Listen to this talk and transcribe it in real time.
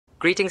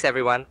Greetings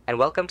everyone, and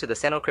welcome to the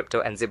Senol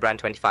Crypto and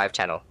Zibran25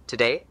 channel.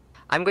 Today,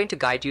 I'm going to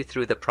guide you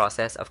through the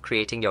process of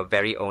creating your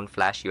very own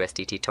Flash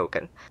USDT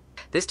token.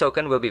 This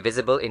token will be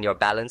visible in your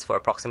balance for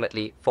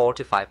approximately 4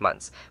 to 5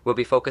 months. We'll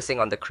be focusing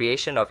on the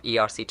creation of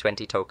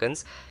ERC20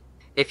 tokens.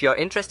 If you're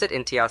interested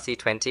in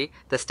TRC20,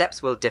 the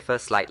steps will differ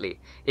slightly.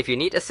 If you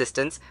need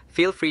assistance,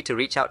 feel free to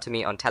reach out to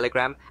me on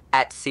Telegram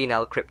at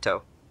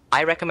 @CNLCrypto.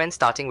 I recommend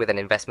starting with an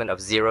investment of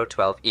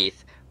 0.12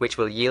 ETH, which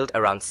will yield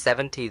around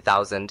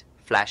 70,000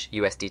 Flash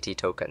USDT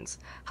tokens.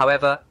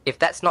 However, if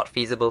that's not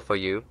feasible for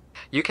you,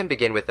 you can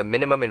begin with a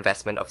minimum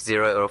investment of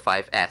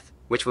 0.05 ETH,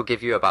 which will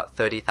give you about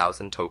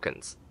 30,000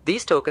 tokens.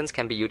 These tokens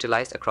can be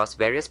utilized across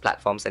various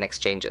platforms and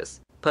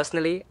exchanges.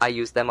 Personally, I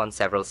use them on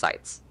several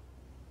sites.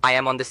 I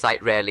am on this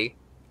site rarely.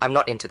 I'm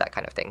not into that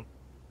kind of thing.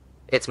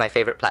 It's my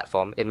favorite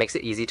platform. It makes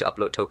it easy to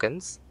upload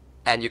tokens.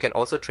 And you can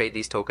also trade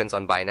these tokens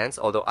on Binance,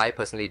 although I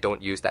personally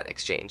don't use that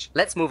exchange.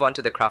 Let's move on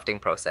to the crafting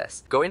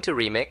process. Go into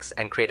Remix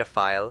and create a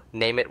file.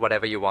 Name it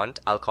whatever you want.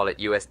 I'll call it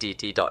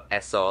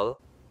USDT.sol.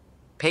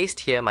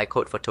 Paste here my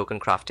code for token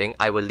crafting.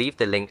 I will leave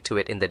the link to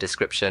it in the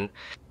description.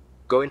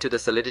 Go into the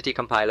Solidity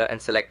compiler and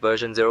select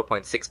version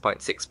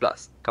 0.6.6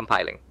 plus,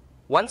 compiling.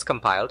 Once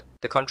compiled,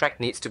 the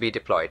contract needs to be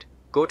deployed.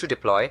 Go to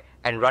Deploy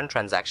and Run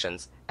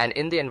Transactions, and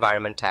in the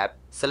Environment tab,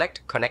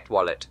 select Connect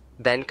Wallet.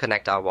 Then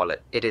connect our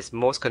wallet. It is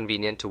most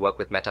convenient to work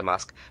with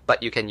MetaMask,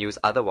 but you can use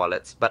other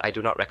wallets, but I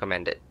do not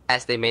recommend it,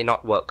 as they may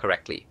not work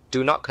correctly.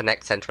 Do not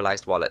connect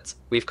centralized wallets.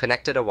 We've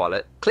connected a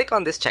wallet. Click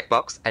on this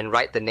checkbox and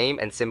write the name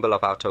and symbol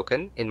of our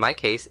token. In my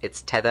case,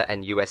 it's Tether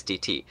and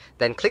USDT.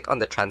 Then click on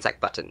the Transact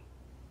button.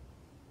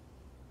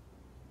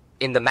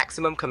 In the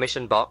maximum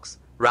commission box,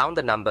 round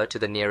the number to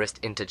the nearest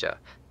integer.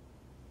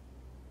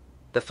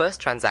 The first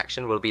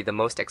transaction will be the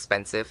most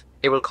expensive.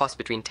 It will cost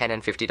between $10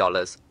 and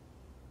 $50.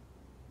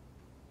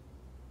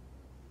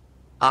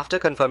 After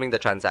confirming the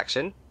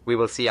transaction, we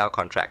will see our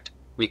contract.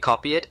 We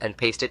copy it and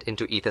paste it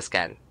into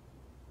Etherscan.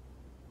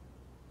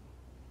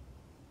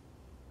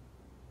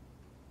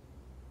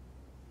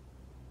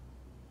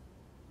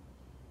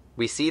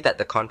 We see that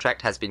the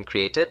contract has been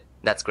created.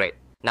 That's great.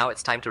 Now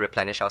it's time to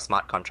replenish our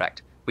smart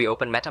contract. We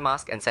open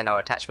MetaMask and send our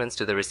attachments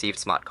to the received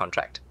smart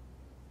contract.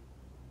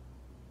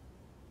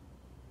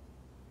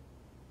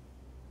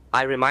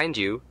 I remind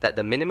you that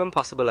the minimum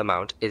possible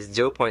amount is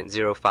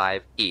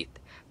 0.05 ETH.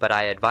 But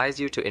I advise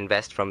you to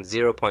invest from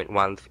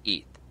 0.1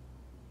 ETH.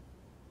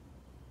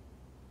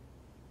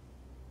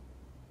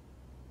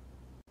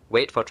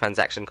 Wait for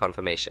transaction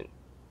confirmation.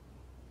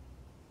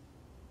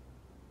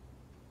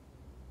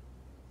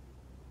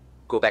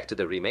 Go back to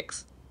the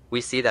remix.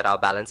 We see that our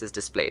balance is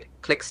displayed.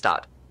 Click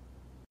Start.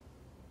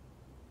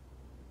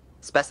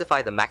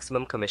 Specify the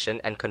maximum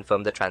commission and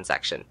confirm the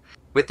transaction.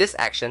 With this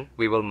action,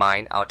 we will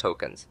mine our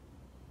tokens.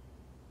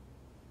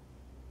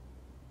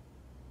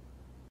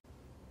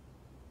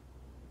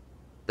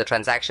 The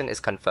transaction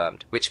is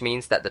confirmed, which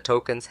means that the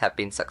tokens have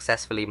been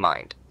successfully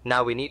mined.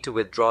 Now we need to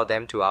withdraw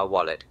them to our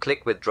wallet.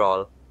 Click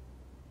Withdrawal,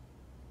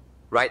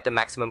 write the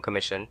maximum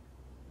commission,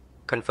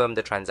 confirm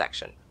the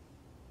transaction.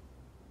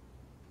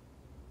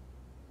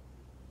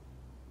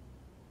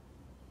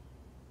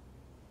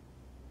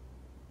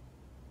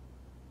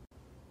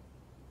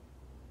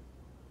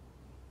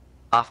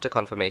 After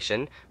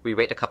confirmation, we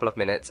wait a couple of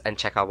minutes and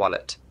check our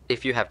wallet.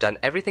 If you have done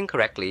everything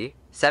correctly,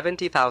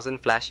 70,000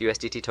 Flash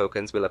USDT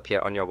tokens will appear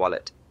on your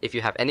wallet. If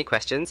you have any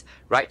questions,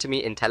 write to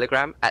me in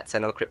Telegram at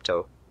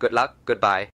 @SenolCrypto. Good luck, goodbye.